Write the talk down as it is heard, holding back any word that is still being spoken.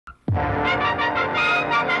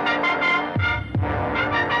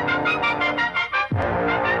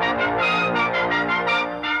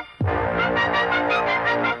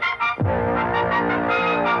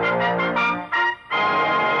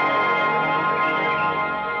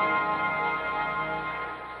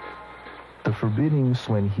forbidding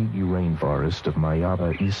Swanhigi rainforest of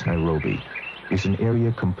Mayaba, East Nairobi, is an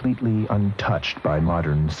area completely untouched by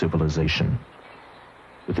modern civilization.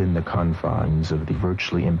 Within the confines of the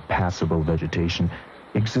virtually impassable vegetation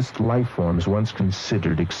exist life forms once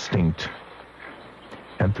considered extinct.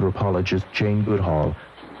 Anthropologist Jane Goodall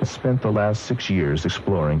has spent the last 6 years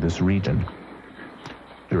exploring this region.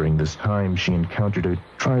 During this time, she encountered a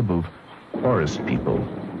tribe of forest people,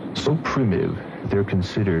 so primitive they're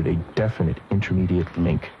considered a definite intermediate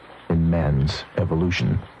link in man's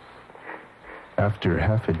evolution. After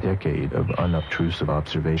half a decade of unobtrusive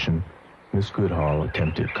observation, Miss Goodall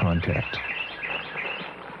attempted contact.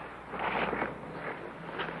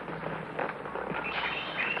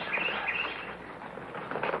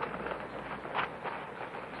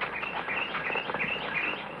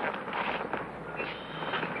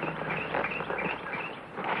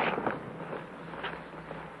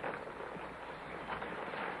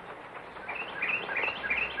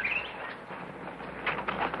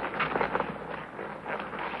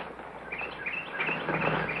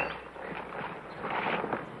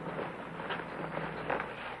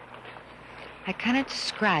 I cannot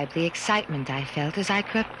describe the excitement I felt as I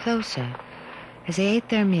crept closer. As they ate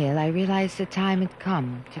their meal, I realized the time had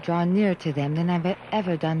come to draw nearer to them than I've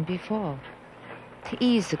ever done before. To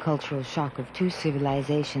ease the cultural shock of two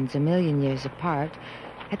civilizations a million years apart,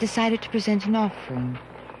 I decided to present an offering.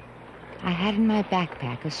 I had in my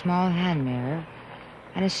backpack a small hand mirror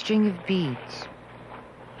and a string of beads.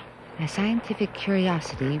 My scientific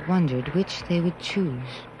curiosity wondered which they would choose.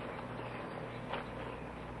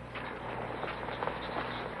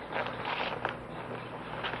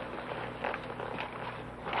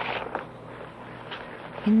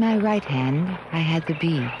 In my right hand, I had the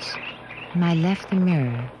beads. In my left, the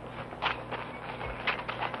mirror.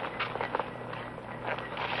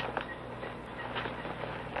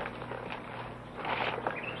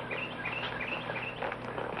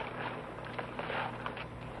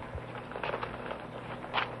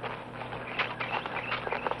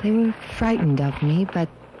 They were frightened of me, but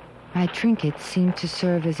my trinkets seemed to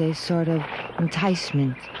serve as a sort of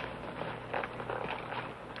enticement.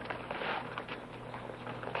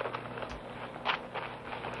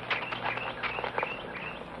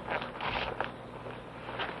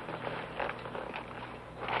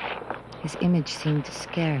 His image seemed to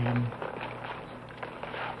scare him.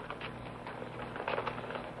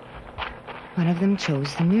 One of them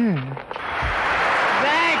chose the mirror.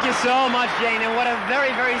 Thank you so much, Jane, and what a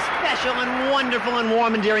very, very special and wonderful and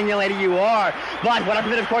warm, endearing young lady you are. But what our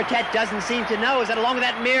primitive quartet doesn't seem to know is that along with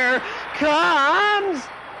that mirror comes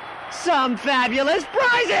some fabulous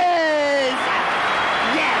prizes!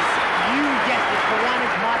 Yes, you guessed it,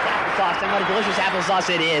 Runamuk hot applesauce, and what a delicious applesauce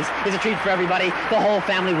it is a treat for everybody. The whole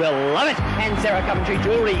family will love it. And Sarah Coventry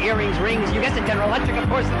jewelry, earrings, rings, you guessed it, General Electric, of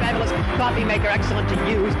course, the fabulous coffee maker, excellent to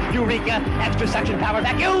use, Eureka, extra suction power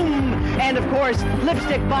vacuum, and of course,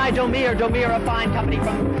 lipstick by Domir, a fine company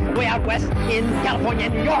from way out west in California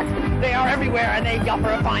and New York. They are everywhere, and they offer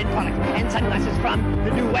a fine product. And sunglasses from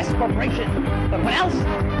the New West Corporation. But what else?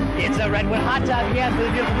 It's a Redwood hot tub, yes, with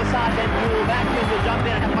a beautiful massage and cool vacuum. You'll jump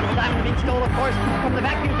in and have a wonderful time being stole, of course, from the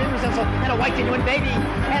vacuum cleaners also, and a white genuine baby.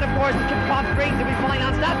 And of course, the chip pop strings will be flying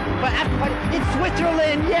on stop. But after party, it's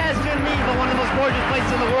Switzerland, yes, Geneva, one of the most gorgeous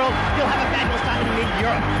places in the world. You'll have a fabulous time in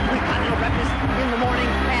Europe with continental breakfast in the morning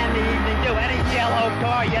and the evening too. And a yellow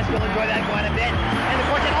car, yes, you'll enjoy that quite a bit. And the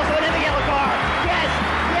quartet also in a yellow car, yes,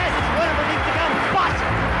 it's wonderful things to come. But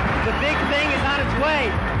the big thing is on its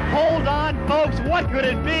way. Hold on, folks, what could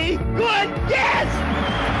it be? Good guess!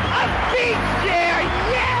 A beach chair,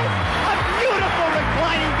 yes! A beautiful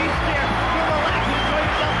reclining beach chair